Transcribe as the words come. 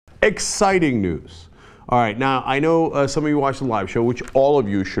Exciting news. All right, now I know some of you watch the live show, which all of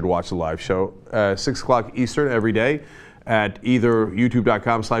you should watch the live show, 6 o'clock Eastern every day at either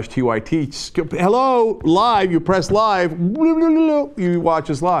youtube.com/TYT. Hello, live, you press live, you watch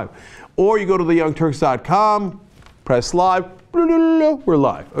us live. Or you go to theyoungturks.com, press live, we're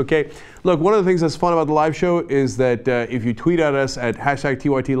live, okay? Look, one of the things that's fun about the live show is that if you tweet at us at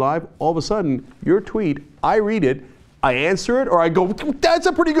 #TYT Live, all of a sudden, your tweet, I read it, I answer it, or I go, that's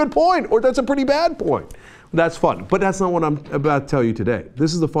a pretty good point, or that's a pretty bad point. That's fun, but that's not what I'm about to tell you today.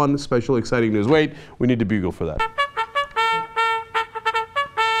 This is the fun, special, exciting news. Wait, we need to bugle for that.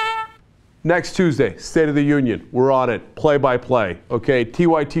 Next Tuesday, State of the Union. We're on it, play by play. Okay,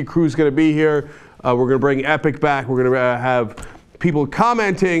 TYT crew's going to be here. We're going to bring Epic back. We're going to have people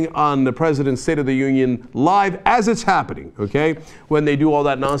commenting on the President's State of the Union live as it's happening, okay? When they do all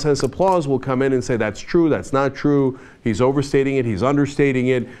that nonsense applause, we'll come in and say that's true, that's not true, he's overstating it, he's understating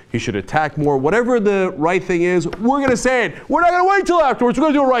it, he should attack more. Whatever the right thing is, we're going to say it. We're not going to wait till afterwards, we're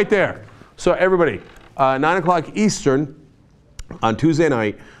going to do it right there. So everybody, 9 o'clock Eastern on Tuesday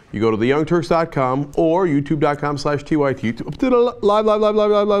night, you go to theyoungturks.com or youtube.com/TYT.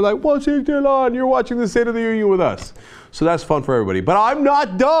 Live. Washington on. You're watching the State of the Union with us. So that's fun for everybody. But I'm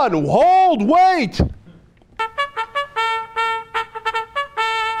not done. Hold, wait.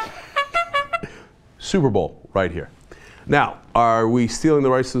 Super Bowl right here. Now, are we stealing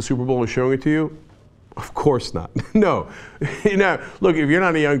the rights to the Super Bowl and showing it to you? Of course not. No. Look, if you're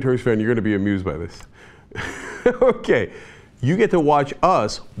not a Young Turks fan, you're going to be amused by this. Okay. You get to watch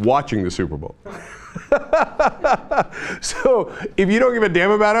us watching the Super Bowl. So if you don't give a damn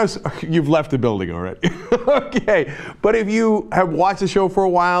about us, you've left the building already. Okay, but if you have watched the show for a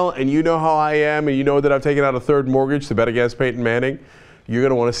while and you know how I am and you know that I've taken out a third mortgage to bet against Peyton Manning, you're going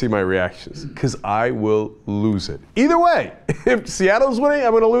to want to see my reactions because I will lose it. Either way, if Seattle's winning,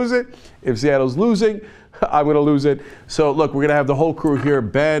 I'm going to lose it. If Seattle's losing, I'm going to lose it. So look, we're going to have the whole crew here,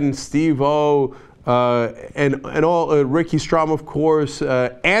 Ben, Steve-O, and all Ricky Strom, of course.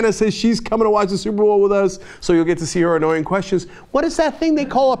 Anna says she's coming to watch the Super Bowl with us, so you'll get to see her annoying questions. What is that thing they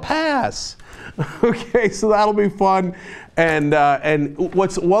call a pass? Okay, so that'll be fun. And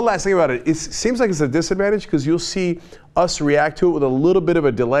what's one last thing about it? It seems like it's a disadvantage because you'll see us react to it with a little bit of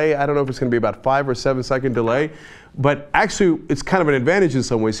a delay. I don't know if it's going to be about 5 or 7 second delay. But actually, it's kind of an advantage in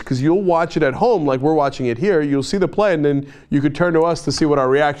some ways because you'll watch it at home like we're watching it here. You'll see the play, and then you could turn to us to see what our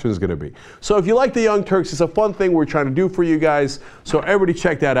reaction is going to be. So if you like the Young Turks, it's a fun thing we're trying to do for you guys. So everybody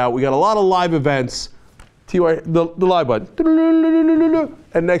check that out. We got a lot of live events. The live button.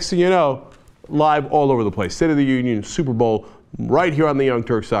 And next thing you know, live all over the place. State of the Union, Super Bowl, right here on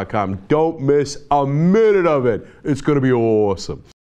theyoungturks.com. Don't miss a minute of it. It's going to be awesome.